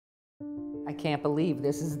I can't believe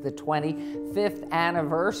this is the 25th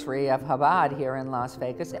anniversary of Chabad here in Las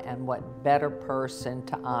Vegas, and what better person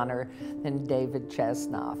to honor than David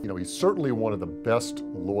Chesnoff. You know, he's certainly one of the best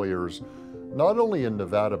lawyers, not only in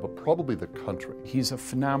Nevada, but probably the country. He's a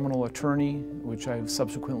phenomenal attorney, which I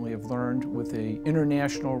subsequently have learned, with an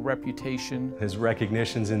international reputation. His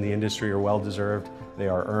recognitions in the industry are well-deserved. They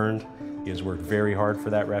are earned. He has worked very hard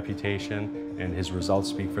for that reputation, and his results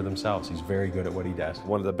speak for themselves. He's very good at what he does.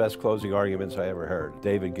 One of the best closing arguments I ever heard.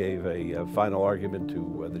 David gave a final argument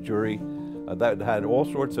to the jury that had all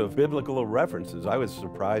sorts of biblical references. I was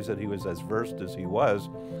surprised that he was as versed as he was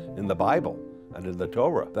in the Bible and in the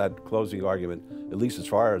Torah. That closing argument, at least as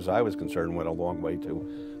far as I was concerned, went a long way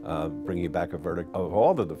to bringing back a verdict of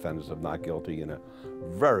all the defendants of not guilty in a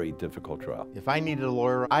very difficult trial. If I needed a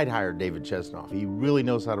lawyer, I'd hire David Chesnoff. He really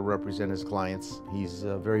knows how to represent his clients. He's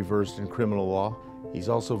very versed in criminal law. He's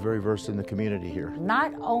also very versed in the community here.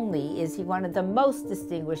 Not only is he one of the most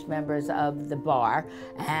distinguished members of the bar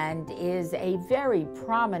and is a very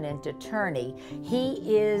prominent attorney, he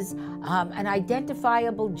is an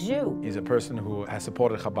identifiable Jew. He's a person who has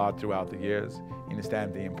supported Chabad throughout the years. He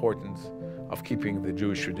understands the importance of keeping the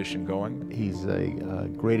Jewish tradition going. He's a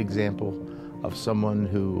great example of someone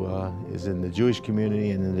who is in the Jewish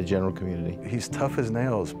community and in the general community. He's tough as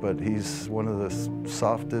nails, but he's one of the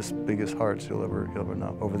softest, biggest hearts you'll ever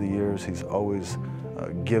know. Over the years, he's always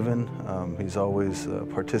given. He's always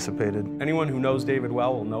participated. Anyone who knows David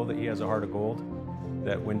well will know that he has a heart of gold,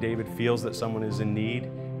 that when David feels that someone is in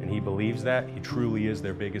need, and he believes that, he truly is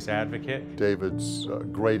their biggest advocate. David's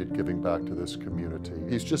great at giving back to this community.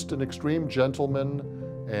 He's just an extreme gentleman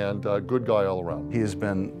and a good guy all around. He has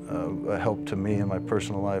been a help to me in my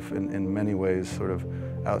personal life in many ways, sort of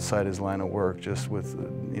outside his line of work, just with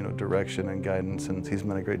direction and guidance, and he's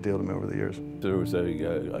been a great deal to me over the years. There was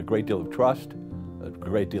a great deal of trust, a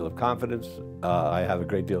great deal of confidence. I have a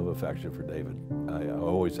great deal of affection for David. I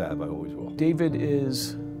always have, I always will. David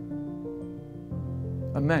is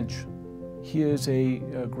a mensch. He is a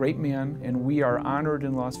great man, and we are honored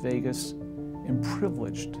in Las Vegas and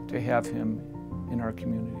privileged to have him in our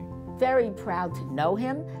community. Very proud to know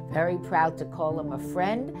him, very proud to call him a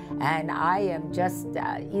friend, and I am just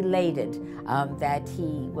elated that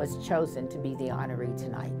he was chosen to be the honoree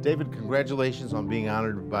tonight. David, congratulations on being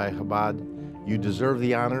honored by Chabad. You deserve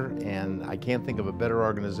the honor, and I can't think of a better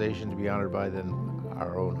organization to be honored by than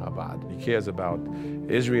our own Chabad. He cares about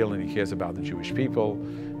Israel and he cares about the Jewish people,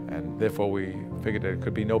 and therefore we figured there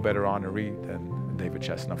could be no better honoree than David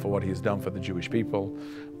Chesnoff for what he's done for the Jewish people,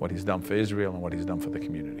 what he's done for Israel, and what he's done for the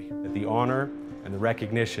community. The honor and the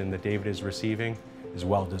recognition that David is receiving is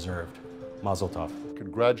well deserved. Mazel tov.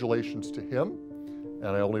 Congratulations to him, and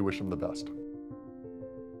I only wish him the best.